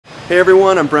Hey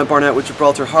everyone, I'm Brent Barnett with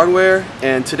Gibraltar Hardware,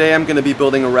 and today I'm going to be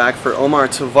building a rack for Omar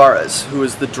Travarez, who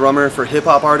is the drummer for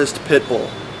hip-hop artist Pitbull.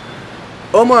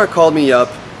 Omar called me up,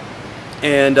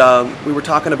 and we were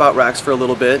talking about racks for a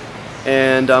little bit,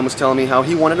 and was telling me how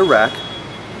he wanted a rack.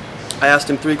 I asked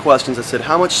him 3 questions. I said,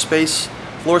 how much space,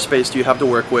 floor space, do you have to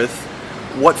work with?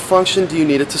 What function do you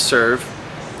need it to serve?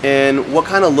 And what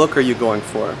kind of look are you going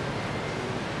for?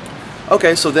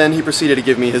 Okay, so then he proceeded to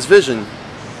give me his vision.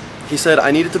 He said I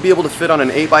needed to be able to fit on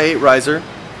an 8x8 riser,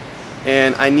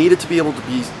 and I needed to be able to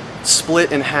be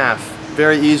split in half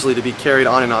very easily to be carried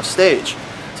on and off stage.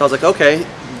 So I was like, okay,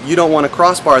 you don't want a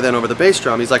crossbar then over the bass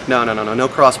drum? He's like, no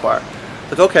crossbar. I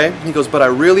was like, okay. He goes, but I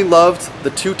really loved the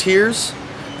 2 tiers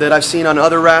that I've seen on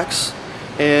other racks,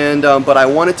 and but I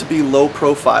want it to be low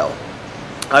profile.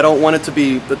 I don't want it to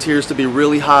be, the tiers to be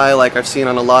really high like I've seen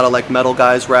on a lot of like metal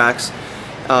guys racks,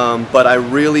 but I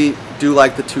really do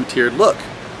like the 2-tiered look.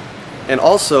 And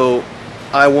also,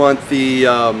 I want the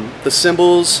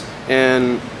cymbals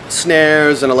and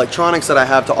snares and electronics that I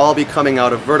have to all be coming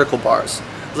out of vertical bars.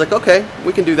 I was like, okay,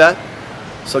 we can do that.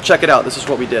 So check it out, this is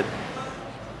what we did.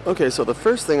 Okay, so the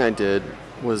first thing I did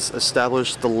was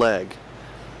establish the leg.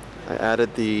 I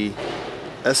added the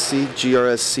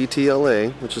SCGRS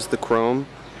CTLA, which is the chrome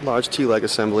large T-leg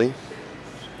assembly.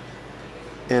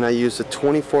 And I used a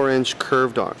 24-inch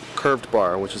curved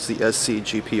bar, which is the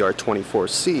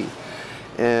SCGPR24C.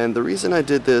 And the reason I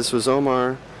did this was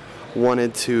Omar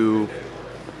wanted to,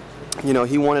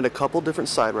 he wanted a couple different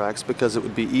side racks because it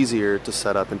would be easier to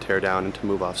set up and tear down and to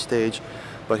move off stage.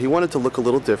 But he wanted to look a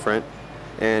little different,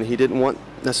 and he didn't want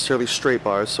necessarily straight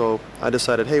bars, so I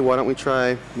decided, hey, why don't we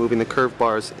try moving the curved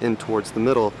bars in towards the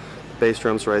middle. The bass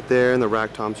drum's right there, and the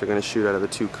rack toms are going to shoot out of the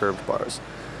 2 curved bars.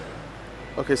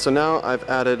 Okay, so now I've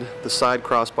added the side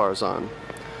crossbars on.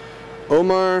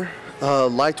 Omar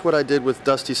liked what I did with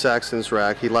Dusty Saxon's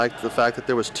rack. He liked the fact that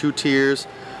there was 2 tiers,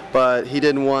 but he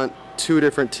didn't want 2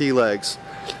 different T-legs.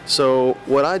 So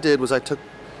what I did was I took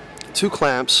 2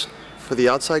 clamps. For the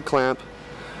outside clamp,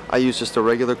 I used just a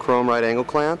regular chrome right angle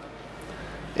clamp,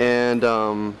 and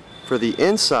for the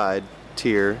inside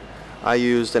tier, I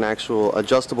used an actual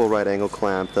adjustable right angle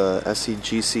clamp, the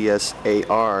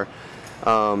SCGCS-AR.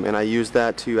 And I used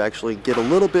that to actually get a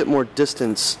little bit more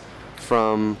distance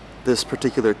from this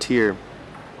particular tier.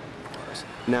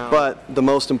 But the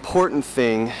most important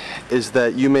thing is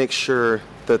that you make sure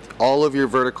that all of your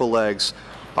vertical legs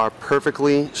are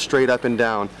perfectly straight up and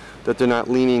down, that they're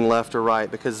not leaning left or right,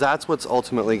 because that's what's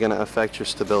ultimately going to affect your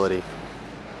stability.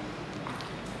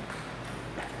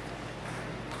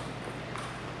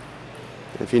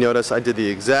 If you notice, I did the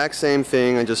exact same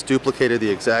thing. I just duplicated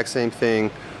the exact same thing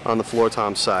on the floor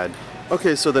tom side.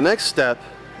 Okay, so the next step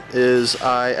is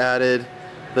I added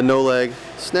the no-leg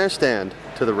snare stand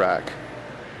to the rack.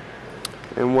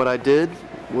 And what I did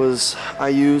was I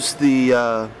used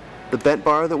the bent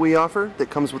bar that we offer that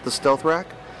comes with the Stealth rack.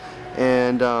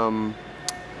 And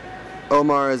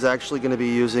Omar is actually going to be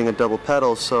using a double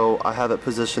pedal, so I have it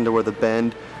positioned to where the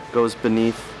bend goes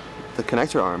beneath the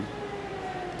connector arm.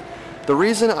 The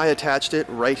reason I attached it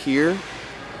right here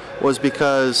was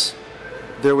because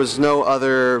there was no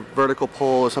other vertical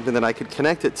pole or something that I could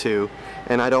connect it to,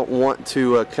 and I don't want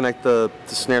to connect the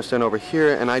snare stand over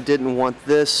here, and I didn't want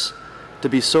this to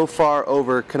be so far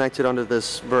over connected onto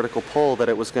this vertical pole that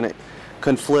it was going to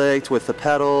conflict with the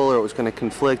pedal, or it was going to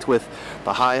conflict with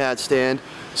the hi-hat stand.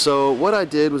 So what I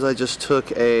did was I just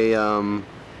took a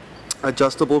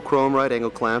adjustable chrome right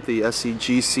angle clamp, the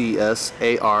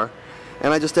SCGCS-AR,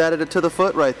 and I just added it to the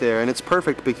foot right there, and it's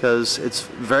perfect because it's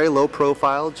very low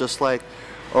profile, just like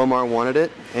Omar wanted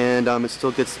it, and it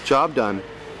still gets the job done.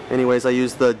 Anyways, I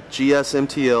used the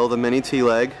GS-MTL, the mini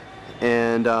T-leg,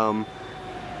 and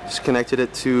just connected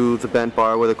it to the bent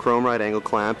bar with a chrome right angle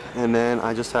clamp, and then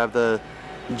I just have the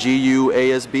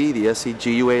GU-ASB, the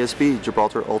SC-GU-ASB,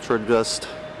 Gibraltar Ultra Just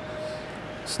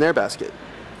snare basket.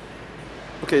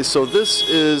 Okay, so this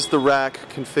is the rack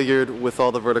configured with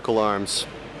all the vertical arms.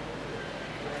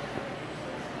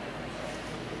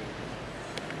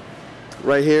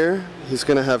 Right here, he's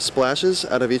going to have splashes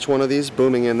out of each one of these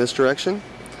booming in this direction.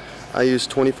 I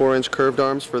used 24-inch curved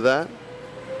arms for that.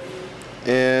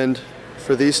 And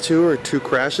for these 2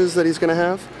 crashes that he's going to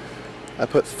have, I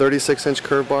put 36-inch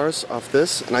curved bars off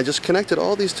this, and I just connected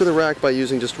all these to the rack by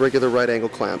using just regular right angle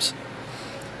clamps.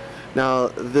 Now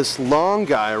this long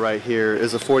guy right here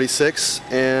is a 46,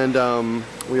 and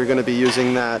we are going to be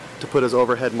using that to put his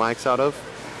overhead mics out of.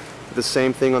 The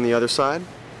same thing on the other side.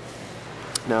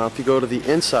 Now if you go to the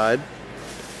inside,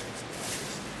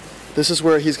 this is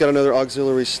where he's got another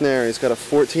auxiliary snare. He's got a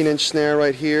 14-inch snare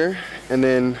right here, and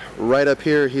then right up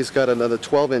here he's got another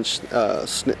 12-inch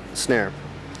snare.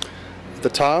 At the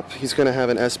top he's going to have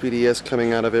an SPDS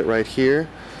coming out of it right here,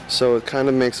 so it kind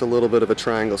of makes a little bit of a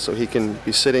triangle, so he can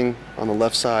be sitting on the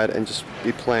left side and just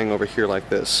be playing over here like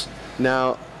this.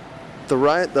 Now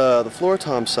the floor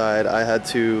tom side, I had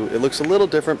to, it looks a little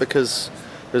different because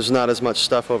there's not as much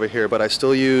stuff over here, but I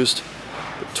still used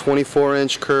the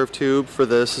 24-inch curved tube for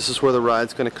this. This is where the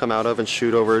ride's going to come out of and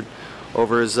shoot over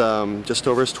his just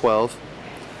over his 12.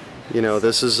 You know,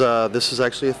 this is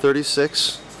actually a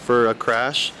 36 for a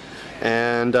crash,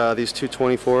 and these two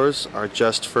 24s are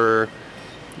just for,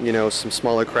 you know, some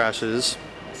smaller crashes.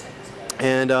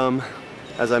 And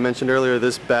as I mentioned earlier,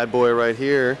 this bad boy right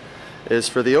here is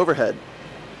for the overhead.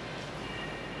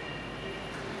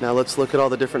 Now let's look at all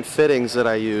the different fittings that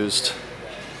I used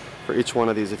for each one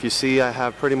of these. If you see, I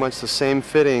have pretty much the same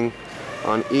fitting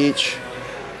on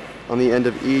the end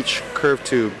of each curved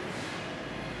tube,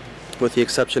 with the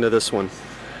exception of this one.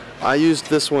 I used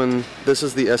this one. This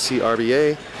is the SC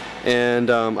RBA,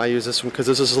 and I use this one because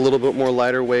this is a little bit more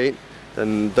lighter weight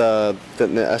than the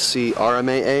SC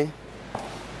RMAA,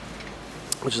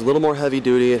 which is a little more heavy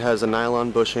duty. It has a nylon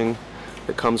bushing.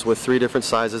 It comes with 3 different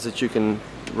sizes that you can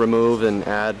remove and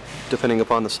add depending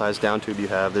upon the size down tube you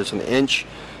have. There's an inch,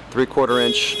 3/4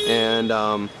 inch, and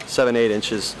 7/8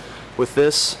 inches. With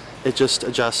this, it just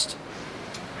adjusts.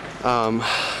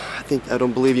 I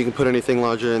don't believe you can put anything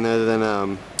larger in there than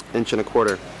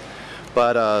 1.25 inches.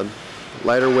 But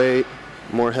lighter weight,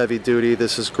 more heavy duty.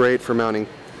 This is great for mounting.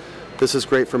 This is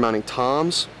great for mounting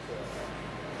toms,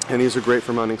 and these are great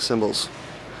for mounting cymbals.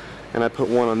 And I put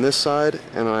one on this side,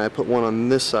 and I put one on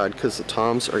this side because the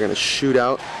toms are going to shoot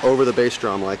out over the bass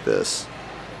drum like this.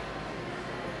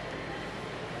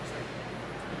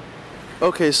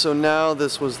 Okay, so now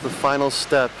this was the final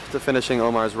step to finishing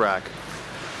Omar's rack.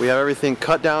 We have everything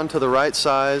cut down to the right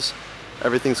size.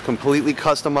 Everything's completely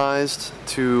customized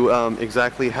to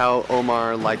exactly how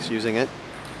Omar likes using it.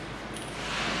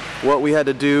 What we had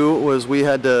to do was we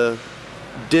had to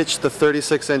ditch the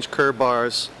 36-inch curb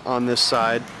bars on this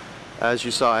side. As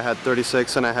you saw, I had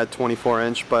 36 and I had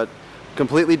 24-inch, but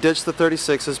completely ditched the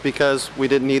 36s because we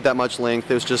didn't need that much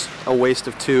length. It was just a waste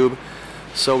of tube.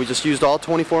 So we just used all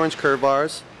 24-inch curb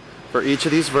bars for each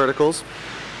of these verticals,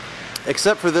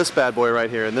 except for this bad boy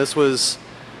right here. And this was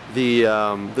the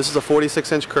this is a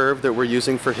 46-inch curve that we're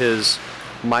using for his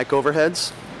mic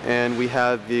overheads, and we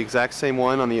have the exact same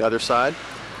one on the other side.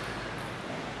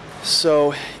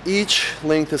 So each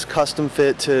length is custom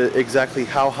fit to exactly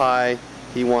how high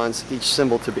he wants each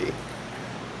cymbal to be.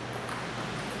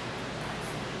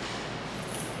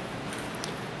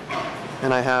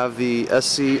 And I have the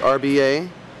SC RBA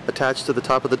attached to the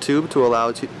top of the tube to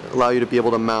allow you to be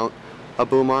able to mount a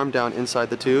boom arm down inside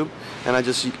the tube. And I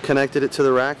just connected it to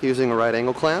the rack using a right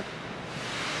angle clamp.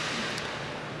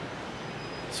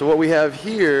 So what we have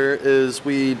here is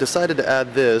we decided to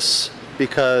add this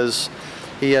because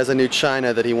he has a new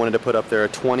china that he wanted to put up there, a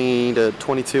 20 to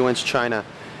 22-inch china.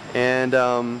 And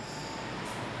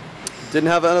didn't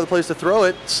have another place to throw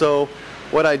it, so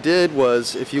what I did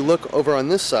was, if you look over on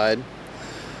this side,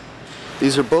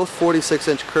 these are both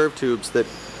 46-inch curved tubes that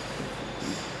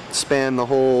span the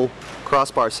whole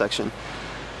crossbar section.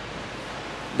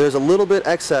 There's a little bit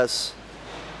excess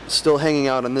still hanging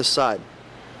out on this side.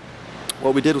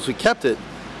 What we did was we kept it,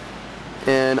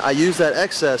 and I used that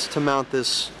excess to mount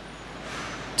this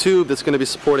tube that's going to be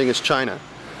supporting his china.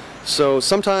 So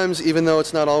sometimes, even though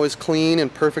it's not always clean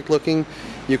and perfect looking,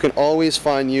 you can always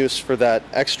find use for that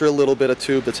extra little bit of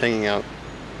tube that's hanging out.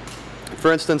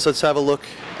 For instance, let's have a look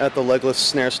at the legless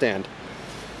snare stand.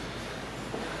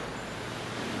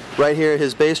 Right here,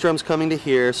 his bass drum's coming to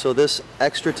here, so this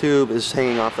extra tube is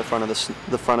hanging off the front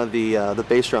of the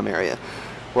bass drum area.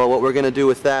 Well, what we're going to do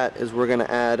with that is we're going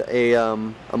to add a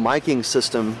miking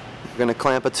system. We're going to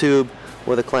clamp a tube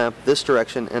with a clamp this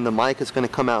direction, and the mic is going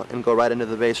to come out and go right into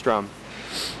the bass drum.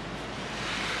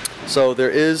 So there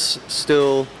is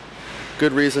still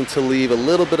good reason to leave a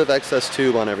little bit of excess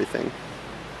tube on everything.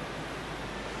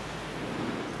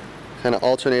 Kind of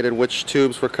alternated which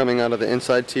tubes were coming out of the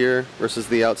inside tier versus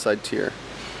the outside tier.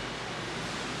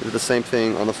 Did the same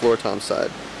thing on the floor tom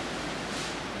side.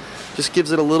 Just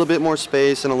gives it a little bit more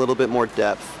space and a little bit more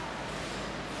depth.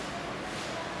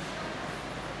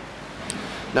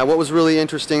 Now, what was really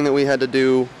interesting that we had to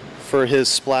do for his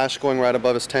splash going right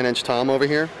above his 10-inch tom over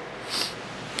here,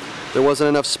 there wasn't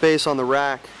enough space on the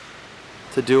rack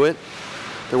to do it.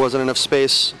 There wasn't enough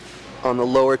space on the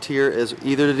lower tier as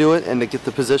either to do it and to get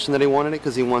the position that he wanted it,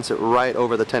 because he wants it right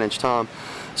over the 10-inch tom.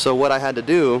 So what I had to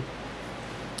do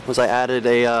was I added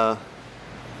a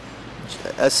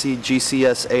SC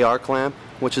GCS AR clamp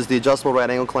which is the adjustable right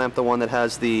angle clamp, the one that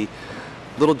has the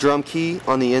little drum key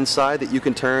on the inside that you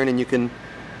can turn, and you can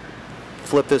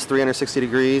flip this 360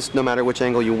 degrees no matter which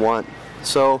angle you want.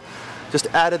 So just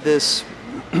added this,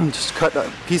 just cut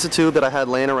a piece of tube that I had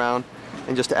laying around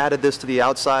and just added this to the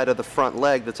outside of the front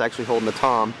leg that's actually holding the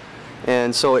tom.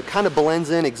 And so it kind of blends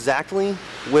in exactly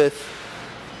with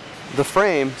the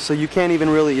frame, so you don't even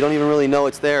really know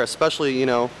it's there, especially, you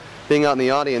know, being out in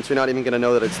the audience, you're not even going to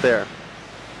know that it's there.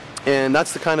 And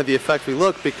that's the kind of the effect we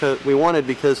wanted,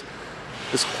 because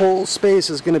this whole space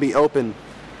is going to be open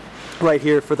right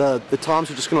here for the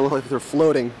toms are just going to look like they're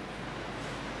floating